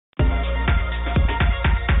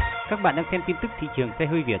Các bạn đang xem tin tức thị trường xe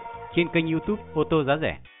hơi Việt trên kênh YouTube Ô tô giá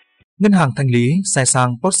rẻ. Ngân hàng thanh lý xe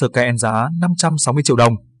sang Porsche Cayenne giá 560 triệu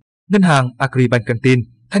đồng. Ngân hàng Agribank tin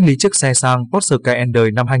thanh lý chiếc xe sang Porsche Cayenne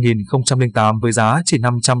đời năm 2008 với giá chỉ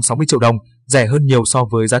 560 triệu đồng, rẻ hơn nhiều so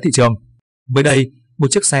với giá thị trường. Mới đây, một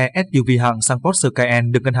chiếc xe SUV hạng sang Porsche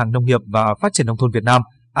Cayenne được Ngân hàng Nông nghiệp và Phát triển Nông thôn Việt Nam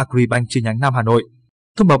Agribank chi nhánh Nam Hà Nội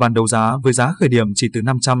thông báo bán đấu giá với giá khởi điểm chỉ từ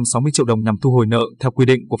 560 triệu đồng nhằm thu hồi nợ theo quy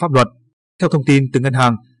định của pháp luật. Theo thông tin từ ngân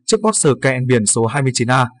hàng, chiếc Porsche Cayenne biển số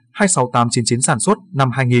 29A 26899 sản xuất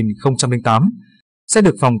năm 2008 sẽ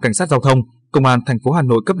được Phòng Cảnh sát Giao thông, Công an thành phố Hà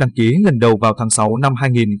Nội cấp đăng ký lần đầu vào tháng 6 năm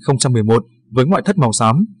 2011 với ngoại thất màu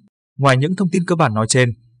xám. Ngoài những thông tin cơ bản nói trên,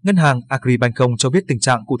 ngân hàng Agribank không cho biết tình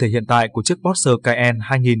trạng cụ thể hiện tại của chiếc Porsche Cayenne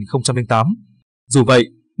 2008. Dù vậy,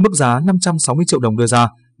 mức giá 560 triệu đồng đưa ra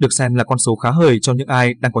được xem là con số khá hời cho những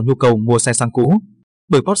ai đang có nhu cầu mua xe sang cũ.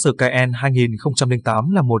 Bởi Porsche Cayenne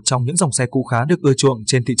 2008 là một trong những dòng xe cũ khá được ưa chuộng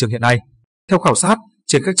trên thị trường hiện nay. Theo khảo sát,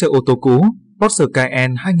 trên các chợ ô tô cũ, Porsche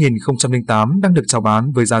Cayenne 2008 đang được chào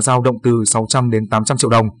bán với giá dao động từ 600 đến 800 triệu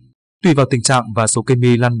đồng, tùy vào tình trạng và số cây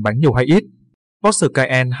mi lăn bánh nhiều hay ít. Porsche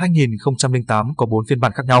Cayenne 2008 có 4 phiên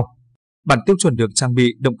bản khác nhau. Bản tiêu chuẩn được trang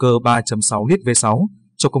bị động cơ 3.6 lít V6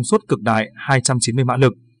 cho công suất cực đại 290 mã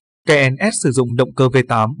lực. Cayenne S sử dụng động cơ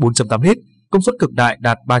V8 4.8 lít, công suất cực đại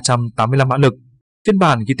đạt 385 mã lực. Phiên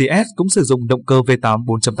bản GTS cũng sử dụng động cơ V8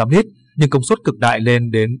 4.8 lít nhưng công suất cực đại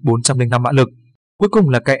lên đến 405 mã lực. Cuối cùng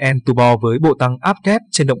là Cayenne Turbo với bộ tăng áp kép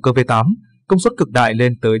trên động cơ V8, công suất cực đại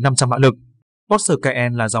lên tới 500 mã lực. Porsche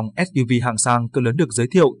Cayenne là dòng SUV hạng sang cỡ lớn được giới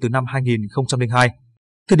thiệu từ năm 2002.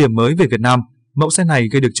 Thời điểm mới về Việt Nam, mẫu xe này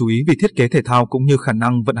gây được chú ý vì thiết kế thể thao cũng như khả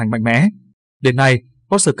năng vận hành mạnh mẽ. Đến nay,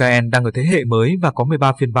 Porsche Cayenne đang ở thế hệ mới và có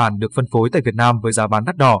 13 phiên bản được phân phối tại Việt Nam với giá bán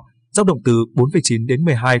đắt đỏ, dao động từ 4,9 đến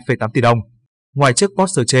 12,8 tỷ đồng. Ngoài chiếc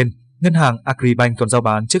Porsche trên, ngân hàng Agribank còn rao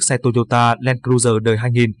bán chiếc xe Toyota Land Cruiser đời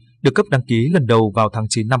 2000 được cấp đăng ký lần đầu vào tháng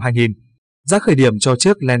 9 năm 2000. Giá khởi điểm cho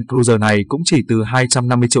chiếc Land Cruiser này cũng chỉ từ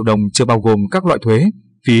 250 triệu đồng chưa bao gồm các loại thuế,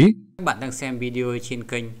 phí. Các bạn đang xem video trên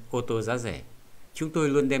kênh Ô tô giá rẻ. Chúng tôi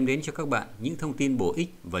luôn đem đến cho các bạn những thông tin bổ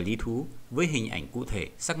ích và lý thú với hình ảnh cụ thể,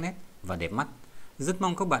 sắc nét và đẹp mắt. Rất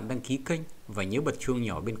mong các bạn đăng ký kênh và nhớ bật chuông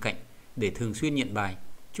nhỏ bên cạnh để thường xuyên nhận bài.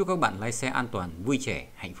 Chúc các bạn lái xe an toàn, vui trẻ,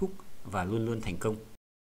 hạnh phúc và luôn luôn thành công.